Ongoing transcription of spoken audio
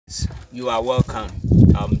You are welcome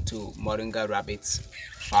to Moringa Rabbits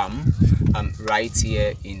Farm right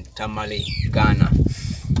here in Tamale, Ghana.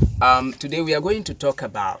 Today we are going to talk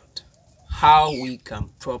about how we can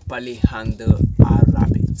properly handle our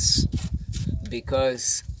rabbits,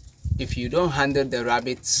 because if you don't handle the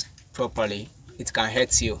rabbits properly, it can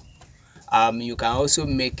hurt you. You can also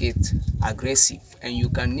make it aggressive, and you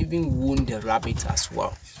can even wound the rabbit as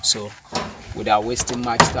well. So without wasting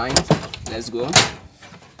much time, let's go.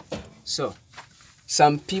 So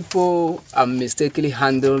some people mistakenly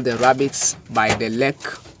handle the rabbits by the leg.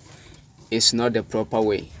 It's not the proper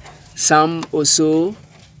way. Some also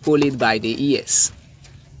pull it by the ears.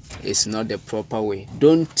 It's not the proper way.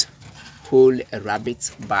 Don't hold a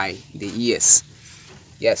rabbit by the ears.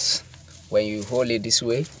 Yes, when you hold it this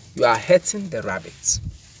way, you are hurting the rabbit.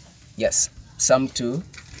 Yes, some too,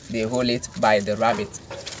 they hold it by the rabbit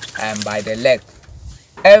and by the leg.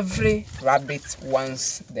 Every rabbit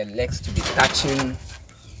wants the legs to be touching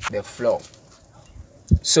the floor.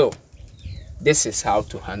 So this is how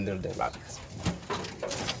to handle the rabbit.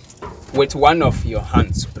 With one of your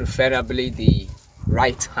hands, preferably the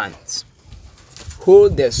right hand,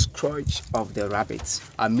 hold the scrotch of the rabbit.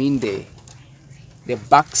 I mean the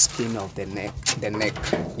back skin of the neck.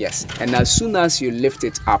 Yes, and as soon as you lift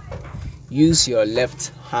it up, use your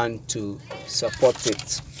left hand to support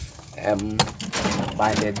it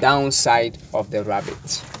by the downside of the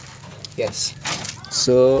rabbit. Yes,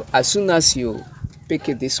 so as soon as you pick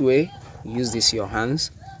it this way, use your hands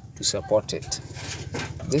to support it.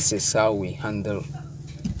 This is how we handle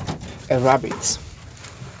a rabbit.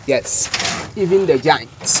 Yes, even the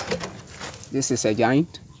giants. This is a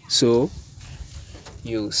giant, so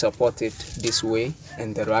you support it this way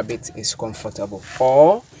and the rabbit is comfortable.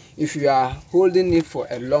 Or if you are holding it for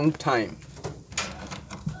a long time,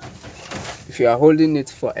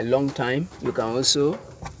 you can also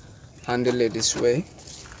handle it this way.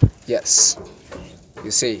 Yes,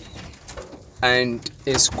 you see, and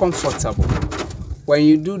it's comfortable. When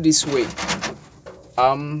you do this way,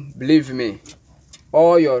 believe me,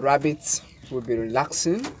 all your rabbits will be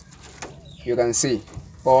relaxing. You can see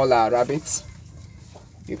all our rabbits.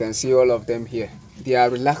 You can see all of them here. They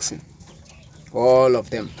are relaxing. All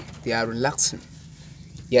of them, they are relaxing.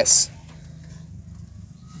 Yes,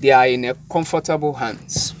 they are in a comfortable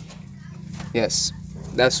hands. Yes,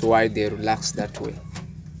 that's why they relax that way.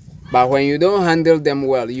 But when you don't handle them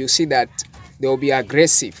well, you see that they will be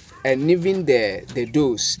aggressive, and even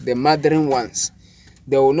the mothering ones,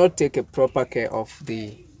 they will not take a proper care of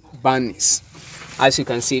the bunnies. As you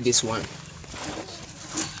can see, this one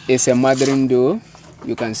is a mothering doe.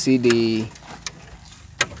 You can see the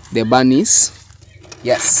bunnies.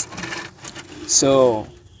 Yes, so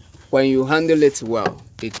when you handle it well,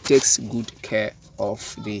 it takes good care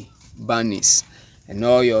of the bunnies, and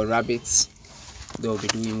all your rabbits, they'll be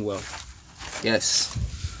doing well. Yes,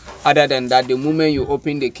 other than that, the moment you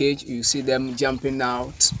open the cage, you see them jumping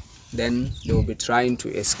out, then they'll be trying to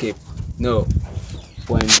escape. No,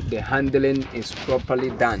 when the handling is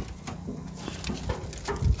properly done,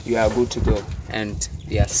 you are good to go and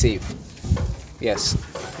they are safe. Yes,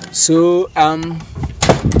 so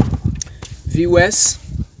viewers,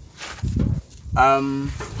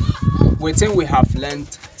 we think we have learned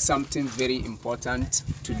something very important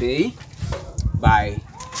today by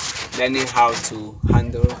learning how to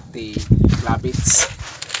handle the rabbits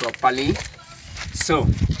properly. So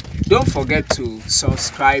don't forget to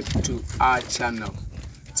subscribe to our channel.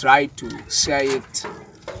 Try to share it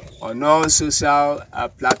on all social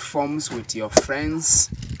platforms with your friends,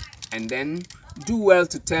 and then do well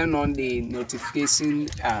to turn on the notification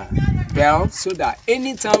bell, so that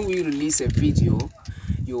anytime we release a video,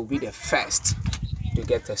 you'll be the first to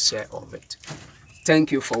get a share of it.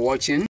 Thank you for watching.